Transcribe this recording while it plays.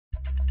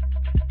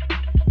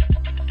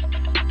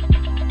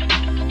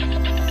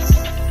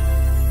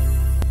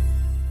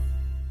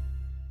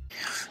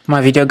My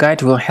video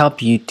guide will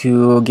help you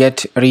to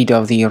get rid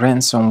of the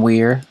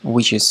ransomware,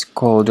 which is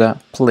called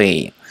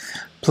Play.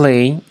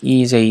 Play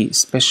is a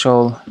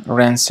special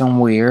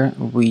ransomware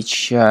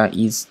which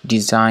is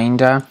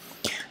designed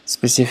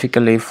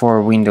specifically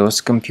for Windows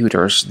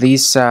computers.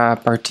 This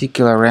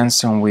particular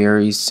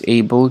ransomware is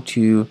able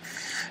to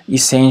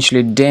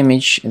essentially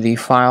damage the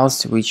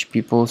files which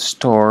people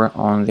store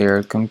on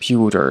their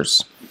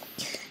computers.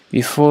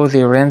 Before the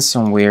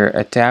ransomware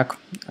attack,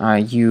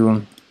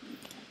 you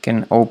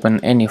can open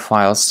any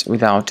files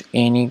without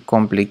any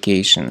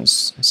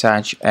complications,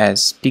 such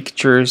as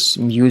pictures,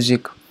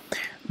 music,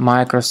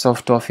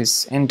 Microsoft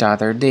Office, and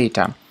other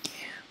data.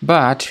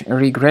 But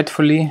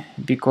regretfully,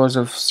 because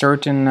of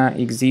certain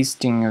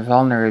existing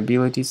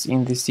vulnerabilities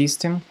in the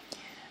system,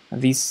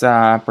 this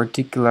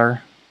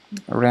particular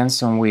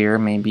ransomware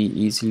may be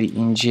easily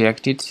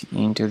injected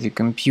into the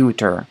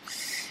computer.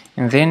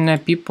 And then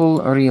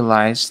people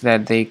realize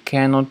that they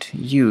cannot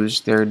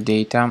use their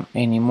data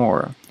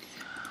anymore.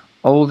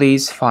 All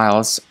these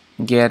files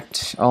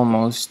get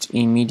almost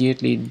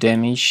immediately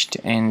damaged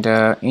and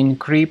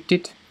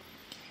encrypted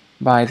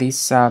by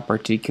this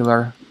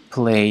particular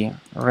Play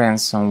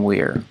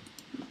ransomware.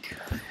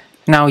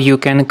 Now you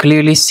can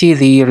clearly see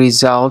the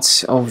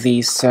results of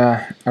this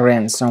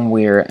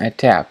ransomware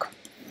attack.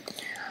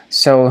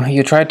 So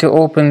you try to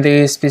open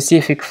the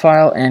specific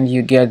file and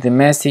you get the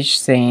message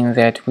saying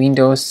that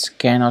Windows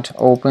cannot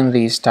open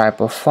this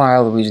type of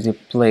file with the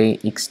Play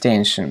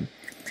extension.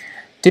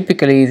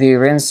 Typically, the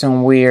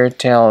ransomware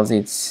tells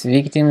its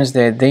victims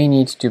that they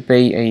need to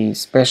pay a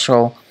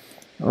special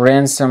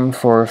ransom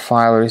for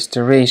file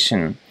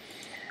restoration.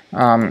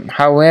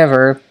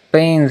 However,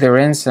 paying the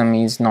ransom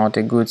is not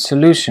a good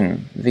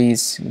solution.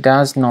 This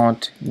does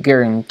not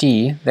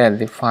guarantee that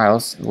the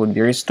files would be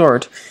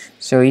restored,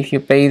 so if you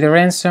pay the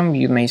ransom,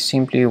 you may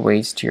simply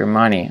waste your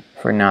money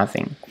for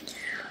nothing.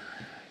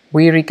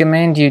 We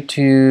recommend you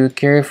to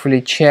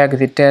carefully check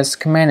the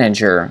task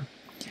manager.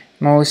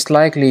 Most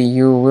likely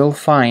you will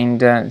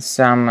find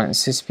some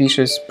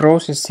suspicious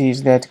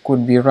processes that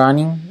could be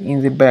running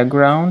in the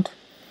background.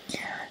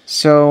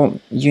 So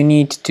you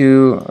need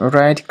to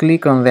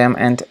right-click on them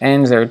and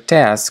end their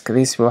task.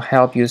 This will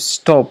help you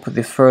stop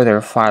the further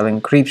file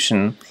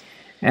encryption,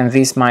 and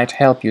this might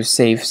help you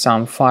save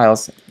some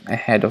files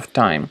ahead of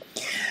time.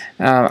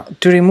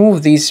 To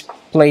remove this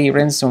Play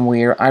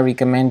ransomware, I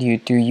recommend you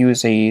to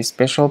use a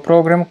special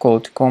program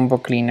called Combo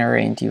Cleaner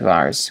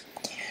Antivirus.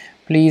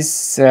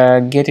 Please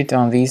get it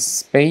on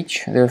this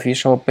page, the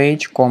official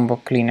page,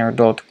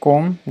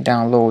 combocleaner.com.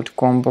 Download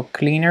Combo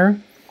Cleaner.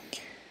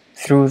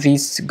 Through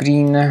this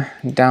green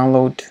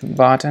download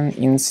button,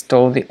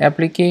 install the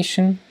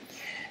application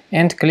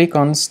and click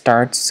on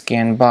Start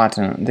Scan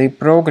button. The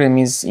program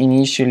is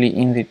initially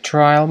in the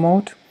trial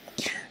mode,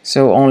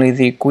 so only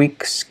the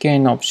quick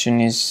scan option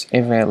is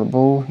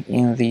available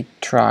in the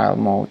trial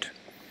mode.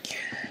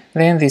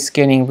 Then the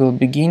scanning will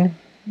begin,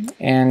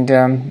 and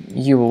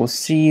you will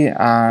see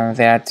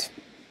that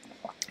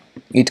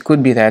it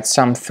could be that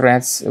some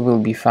threats will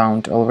be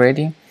found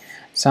already,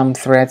 some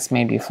threats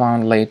may be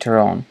found later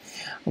on.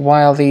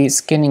 While the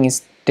scanning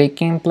is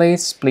taking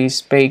place,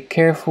 please pay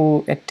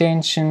careful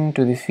attention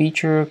to the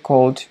feature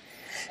called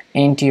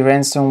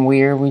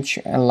Anti-Ransomware, which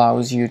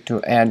allows you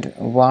to add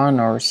one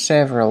or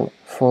several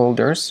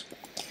folders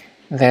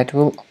that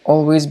will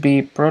always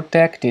be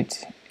protected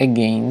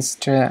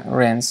against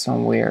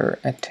ransomware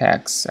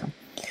attacks.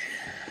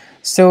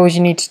 So you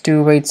need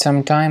to wait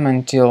some time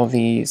until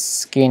the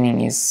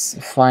scanning is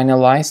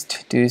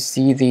finalized to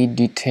see the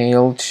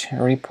detailed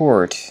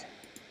report.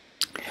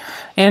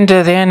 And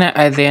then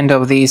at the end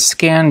of the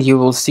scan you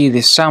will see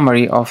the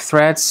summary of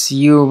threats.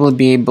 You will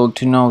be able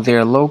to know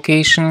their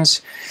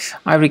locations.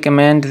 I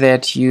recommend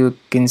that you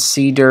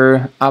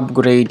consider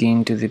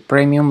upgrading to the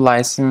premium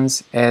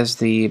license as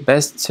the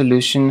best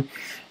solution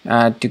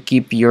to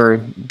keep your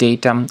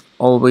data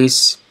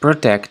always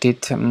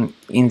protected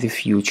in the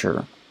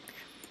future.